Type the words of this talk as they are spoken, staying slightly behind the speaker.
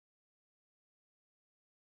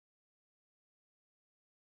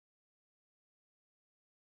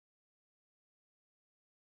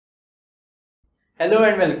Hello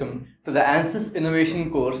and welcome to the Ansys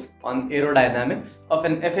Innovation course on Aerodynamics of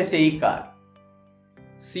an FSAE car.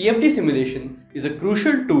 CFD simulation is a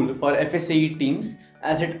crucial tool for FSAE teams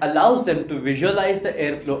as it allows them to visualize the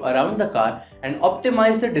airflow around the car and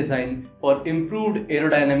optimize the design for improved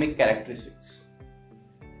aerodynamic characteristics.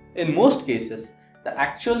 In most cases, the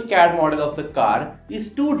actual CAD model of the car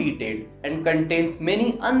is too detailed and contains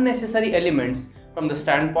many unnecessary elements from the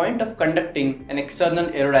standpoint of conducting an external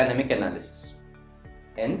aerodynamic analysis.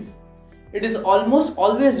 Hence, it is almost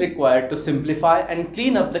always required to simplify and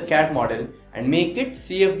clean up the CAD model and make it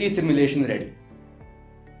CFD simulation ready.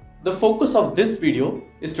 The focus of this video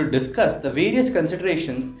is to discuss the various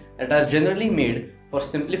considerations that are generally made for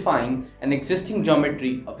simplifying an existing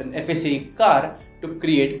geometry of an FSAE car to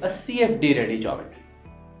create a CFD ready geometry.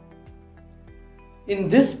 In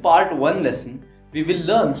this part 1 lesson, we will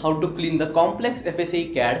learn how to clean the complex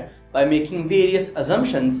FSAE CAD by making various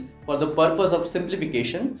assumptions for the purpose of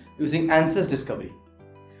simplification using Ansys Discovery.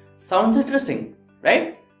 Sounds interesting,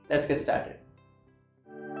 right? Let's get started.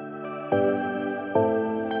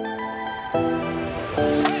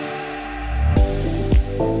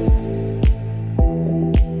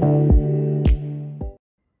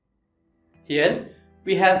 Here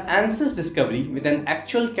we have Ansys Discovery with an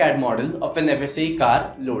actual CAD model of an FSAE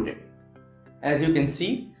car loaded. As you can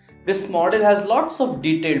see, this model has lots of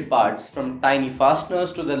detailed parts from tiny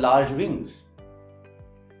fasteners to the large wings.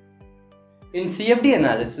 In CFD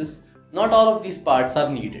analysis, not all of these parts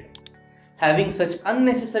are needed. Having such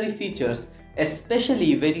unnecessary features,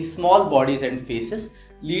 especially very small bodies and faces,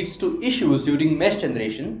 leads to issues during mesh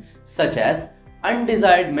generation such as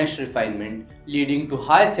undesired mesh refinement leading to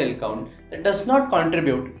high cell count that does not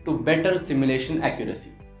contribute to better simulation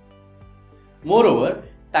accuracy. Moreover,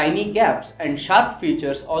 tiny gaps and sharp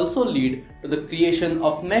features also lead to the creation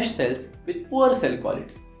of mesh cells with poor cell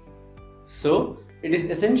quality. So, it is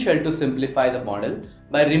essential to simplify the model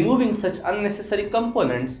by removing such unnecessary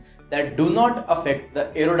components that do not affect the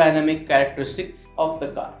aerodynamic characteristics of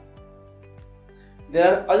the car.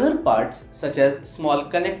 There are other parts such as small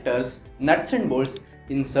connectors, nuts and bolts,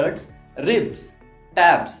 inserts, ribs,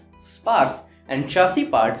 tabs, spars, and chassis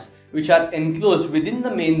parts which are enclosed within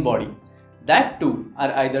the main body. That too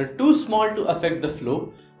are either too small to affect the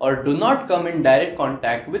flow or do not come in direct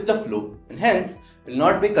contact with the flow and hence will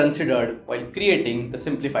not be considered while creating the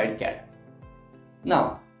simplified CAD.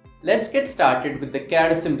 Now, let's get started with the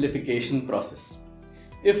CAD simplification process.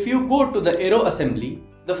 If you go to the aero assembly,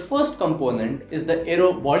 the first component is the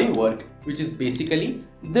aero bodywork, which is basically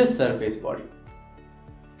this surface body.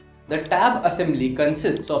 The tab assembly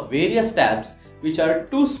consists of various tabs which are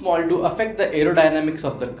too small to affect the aerodynamics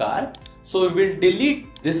of the car, so we will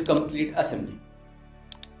delete this complete assembly.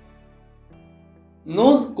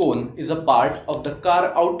 Nose cone is a part of the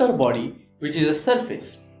car outer body which is a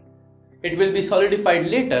surface. It will be solidified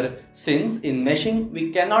later since in meshing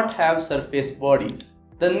we cannot have surface bodies.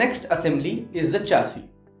 The next assembly is the chassis.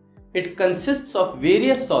 It consists of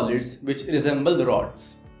various solids which resemble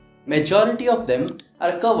rods. Majority of them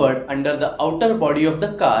are covered under the outer body of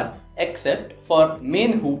the car except for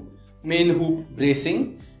main hoop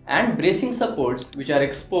bracing and bracing supports which are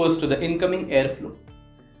exposed to the incoming airflow.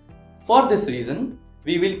 For this reason,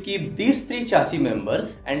 we will keep these three chassis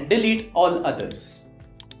members and delete all others.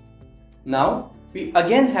 Now, we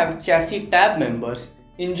again have chassis tab members,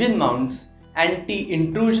 engine mounts,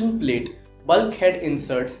 anti-intrusion plate, bulkhead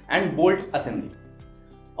inserts and bolt assembly.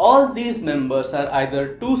 All these members are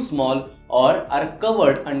either too small or are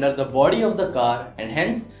covered under the body of the car and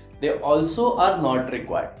hence they also are not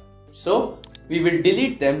required. So, we will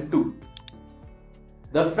delete them too.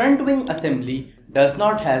 The front wing assembly does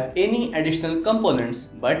not have any additional components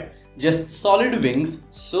but just solid wings,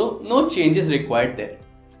 so no change is required there.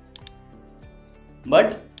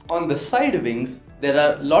 But on the side wings, there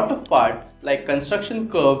are a lot of parts like construction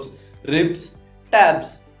curves, ribs,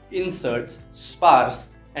 tabs, inserts, spars,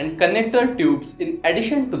 and connector tubes in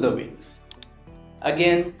addition to the wings.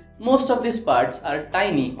 Again, most of these parts are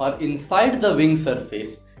tiny or inside the wing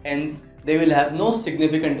surface, hence they will have no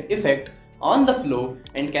significant effect on the flow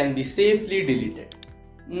and can be safely deleted.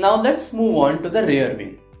 Now let's move on to the rear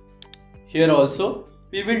wing. Here also,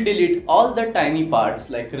 we will delete all the tiny parts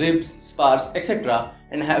like ribs, spars, etc.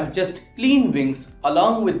 and have just clean wings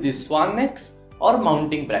along with the swan necks or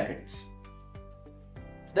mounting brackets.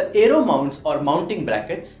 The aero mounts or mounting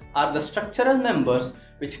brackets are the structural members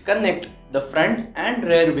which connect the front and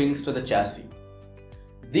rear wings to the chassis.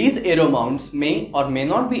 These aero mounts may or may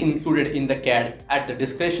not be included in the CAD at the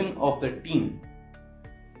discretion of the team.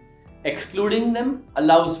 Excluding them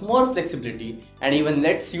allows more flexibility and even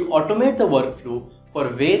lets you automate the workflow for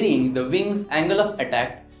varying the wing's angle of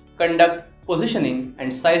attack, conduct positioning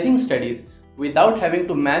and sizing studies without having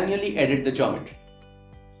to manually edit the geometry.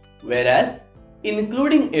 Whereas,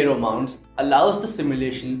 including aero mounts allows the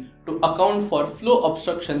simulation to account for flow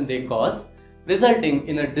obstruction they cause, resulting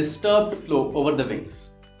in a disturbed flow over the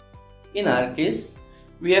wings. In our case,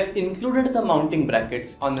 we have included the mounting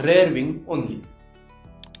brackets on rear wing only.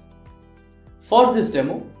 For this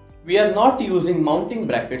demo, we are not using mounting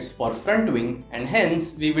brackets for front wing, and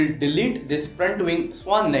hence we will delete this front wing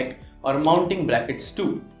swan neck or mounting brackets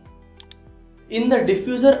too. In the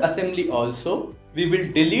diffuser assembly also, we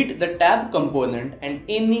will delete the tab component and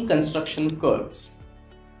any construction curves.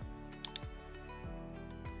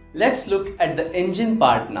 Let's look at the engine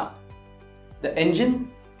part now. The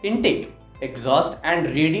engine, intake, exhaust and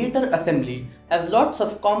radiator assembly have lots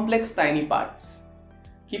of complex tiny parts.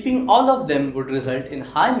 Keeping all of them would result in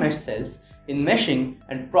high mesh cells, in meshing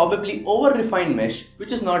and probably over-refined mesh,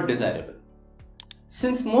 which is not desirable.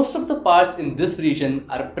 Since most of the parts in this region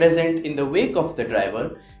are present in the wake of the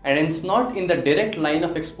driver and hence not in the direct line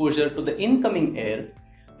of exposure to the incoming air,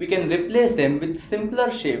 we can replace them with simpler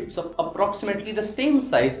shapes of approximately the same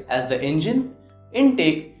size as the engine,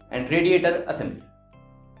 intake and radiator assembly.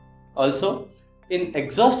 Also, in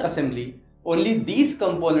exhaust assembly, only these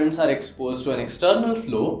components are exposed to an external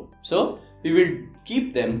flow, so we will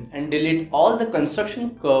keep them and delete all the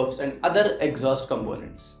construction curves and other exhaust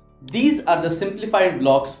components. These are the simplified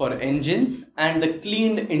blocks for engines and the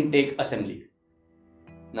cleaned intake assembly.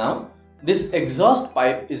 Now, this exhaust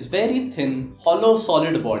pipe is very thin, hollow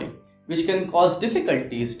solid body, which can cause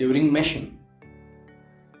difficulties during meshing.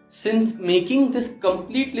 Since making this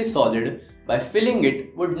completely solid by filling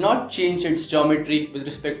it would not change its geometry with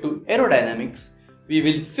respect to aerodynamics, we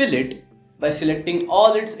will fill it by selecting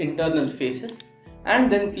all its internal faces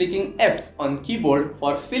and then clicking F on keyboard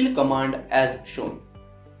for fill command as shown.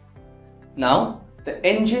 Now, the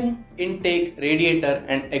engine, intake, radiator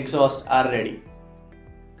and exhaust are ready.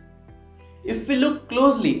 If we look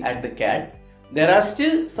closely at the CAD, there are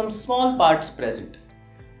still some small parts present.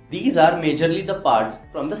 These are majorly the parts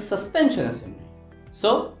from the suspension assembly.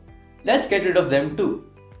 So, let's get rid of them too.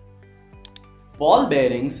 Ball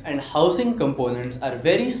bearings and housing components are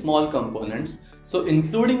very small components, so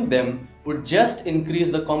including them would just increase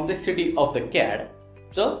the complexity of the CAD.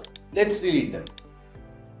 So, let's delete them.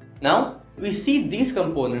 Now, we see these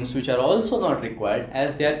components which are also not required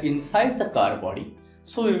as they are inside the car body,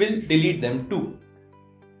 so we will delete them too.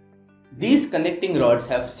 These connecting rods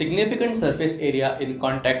have significant surface area in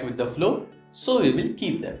contact with the flow, so we will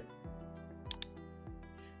keep them.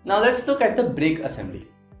 Now let's look at the brake assembly.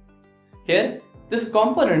 Here, this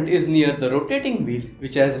component is near the rotating wheel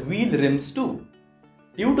which has wheel rims too.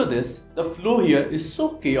 Due to this, the flow here is so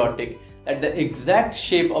chaotic that the exact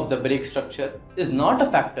shape of the brake structure is not a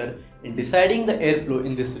factor in deciding the airflow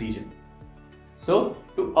in this region. So,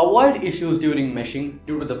 to avoid issues during meshing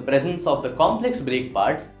due to the presence of the complex brake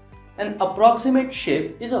parts, an approximate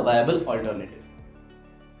shape is a viable alternative.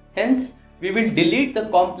 Hence, we will delete the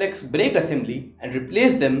complex brake assembly and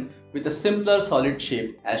replace them with a simpler solid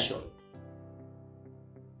shape as shown.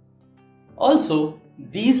 Also,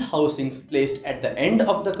 these housings placed at the end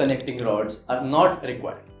of the connecting rods are not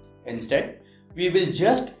required. Instead, we will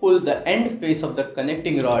just pull the end face of the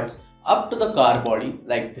connecting rods up to the car body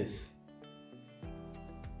like this.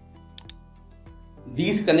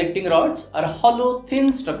 These connecting rods are hollow,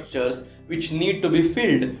 thin structures which need to be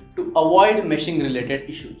filled to avoid meshing related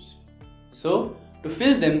issues. So, to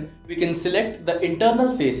fill them, we can select the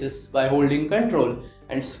internal faces by holding Ctrl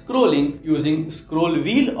and scrolling using scroll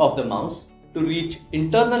wheel of the mouse to reach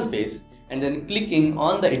internal face and then clicking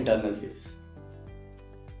on the internal face.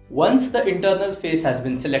 Once the internal face has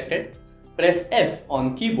been selected, press F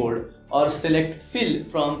on keyboard or select Fill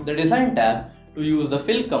from the Design tab to use the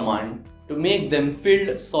Fill command to make them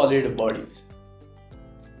filled solid bodies.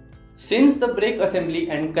 Since the brake assembly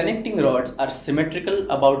and connecting rods are symmetrical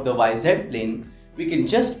about the YZ plane, we can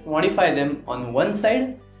just modify them on one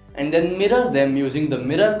side and then mirror them using the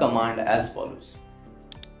mirror command as follows.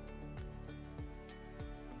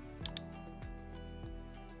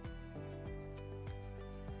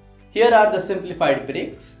 Here are the simplified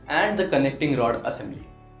brakes and the connecting rod assembly.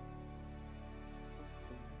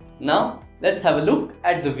 Now let's have a look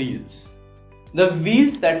at the wheels. The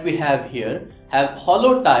wheels that we have here have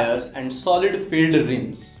hollow tires and solid filled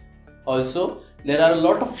rims. Also, there are a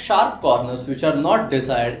lot of sharp corners which are not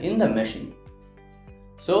desired in the meshing.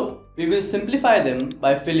 So, we will simplify them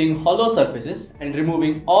by filling hollow surfaces and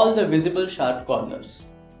removing all the visible sharp corners.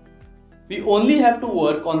 We only have to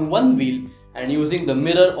work on one wheel, and using the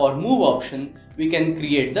mirror or move option, we can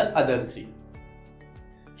create the other three.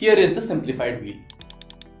 Here is the simplified wheel.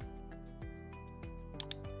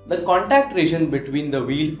 The contact region between the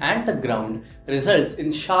wheel and the ground results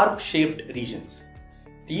in sharp-shaped regions.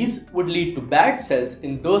 These would lead to bad cells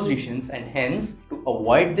in those regions, and hence, to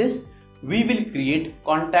avoid this, we will create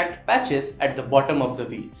contact patches at the bottom of the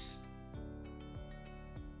wheels.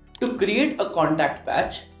 To create a contact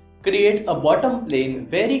patch, create a bottom plane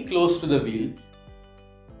very close to the wheel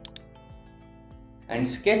and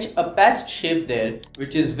sketch a patch shape there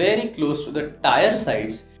which is very close to the tire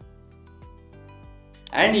sides,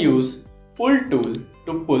 and use pull tool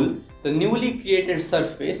to pull the newly created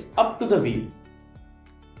surface up to the wheel.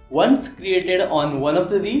 Once created on one of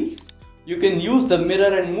the wheels, you can use the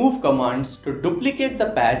mirror and move commands to duplicate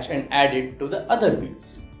the patch and add it to the other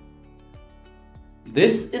wheels.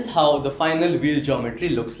 This is how the final wheel geometry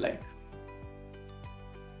looks like.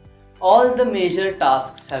 All the major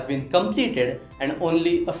tasks have been completed and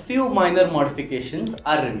only a few minor modifications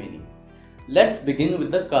are remaining. Let's begin with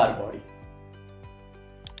the car body.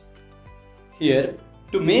 Here,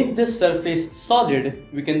 to make this surface solid,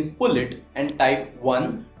 we can pull it and type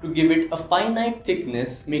 1 to give it a finite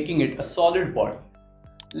thickness, making it a solid body.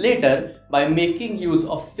 Later, by making use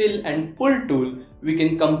of fill and pull tool, we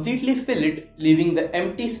can completely fill it, leaving the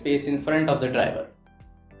empty space in front of the driver.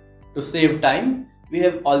 To save time, we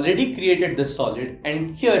have already created the solid,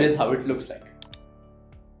 and here is how it looks like.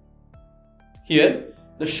 Here,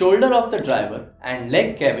 the shoulder of the driver and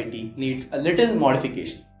leg cavity needs a little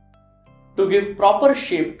modification. To give proper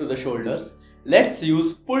shape to the shoulders, let's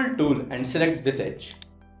use pull tool and select this edge.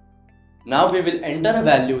 Now we will enter a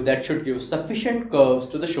value that should give sufficient curves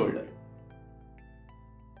to the shoulder.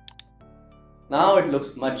 Now it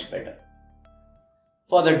looks much better.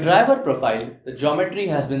 For the driver profile, the geometry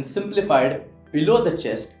has been simplified below the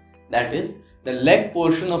chest, that is, the leg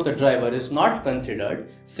portion of the driver is not considered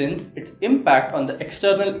since its impact on the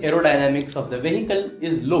external aerodynamics of the vehicle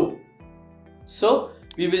is low. So,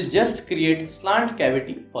 we will just create slant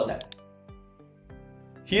cavity for that.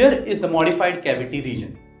 Here is the modified cavity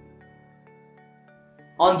region.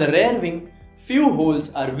 On the rear wing, few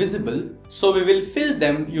holes are visible, so we will fill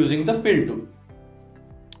them using the fill tool.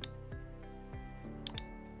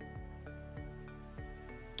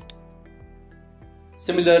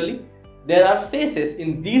 Similarly, there are faces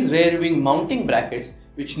in these rear wing mounting brackets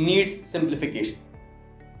which needs simplification.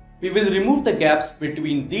 We will remove the gaps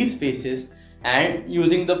between these faces, and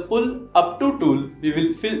using the pull up to tool, we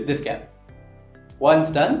will fill this gap. Once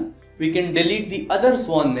done, we can delete the other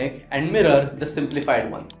swan neck and mirror the simplified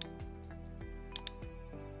one.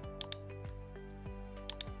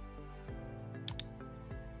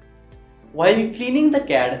 While cleaning the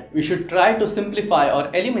CAD, we should try to simplify or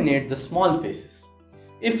eliminate the small faces.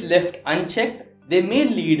 If left unchecked, they may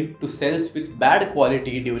lead to cells with bad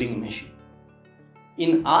quality during meshing.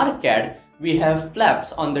 In our CAD, we have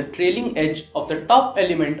flaps on the trailing edge of the top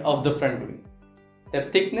element of the front wing. Their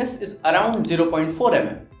thickness is around 0.4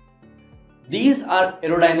 mm. These are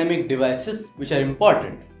aerodynamic devices which are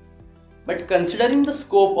important. But considering the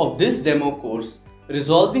scope of this demo course,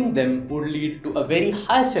 resolving them would lead to a very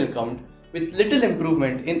high cell count with little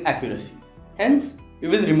improvement in accuracy. Hence, we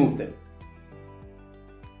will remove them.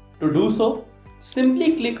 To do so,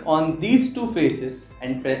 simply click on these two faces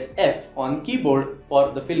and press F on keyboard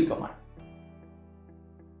for the fill command.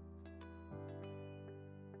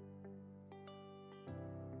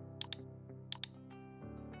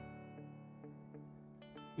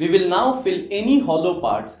 We will now fill any hollow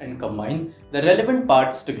parts and combine the relevant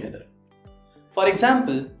parts together. For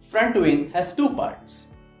example, front wing has two parts.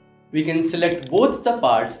 We can select both the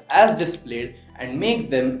parts as displayed and make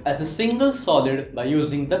them as a single solid by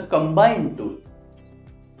using the combine tool.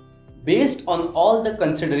 Based on all the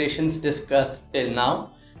considerations discussed till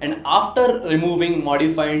now, and after removing,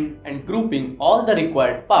 modifying and grouping all the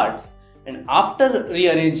required parts, and after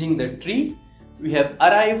rearranging the tree, we have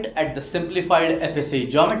arrived at the simplified FSA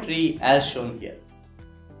geometry as shown here.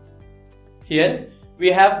 Here we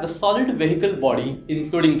have the solid vehicle body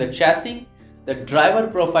including the chassis, the driver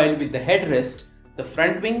profile with the headrest, the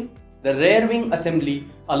front wing, the rear wing assembly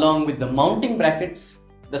along with the mounting brackets,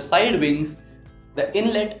 the side wings, the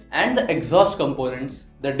inlet and the exhaust components,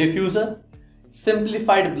 the diffuser,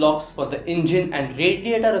 simplified blocks for the engine and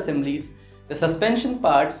radiator assemblies, the suspension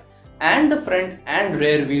parts, and the front and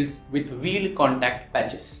rear wheels with wheel contact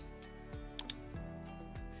patches.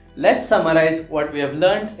 Let's summarize what we have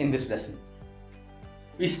learned in this lesson.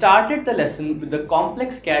 We started the lesson with the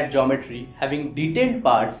complex CAD geometry having detailed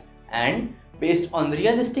parts, and based on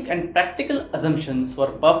realistic and practical assumptions for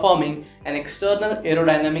performing an external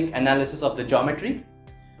aerodynamic analysis of the geometry,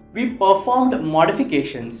 we performed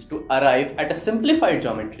modifications to arrive at a simplified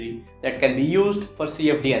geometry that can be used for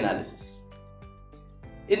CFD analysis.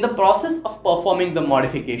 In the process of performing the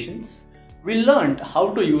modifications, we learned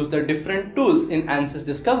how to use the different tools in Ansys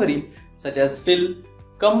Discovery such as fill,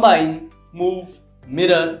 combine, move,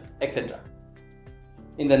 mirror, etc.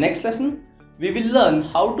 In the next lesson, we will learn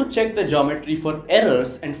how to check the geometry for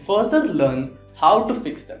errors and further learn how to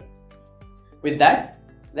fix them. With that,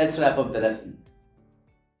 let's wrap up the lesson.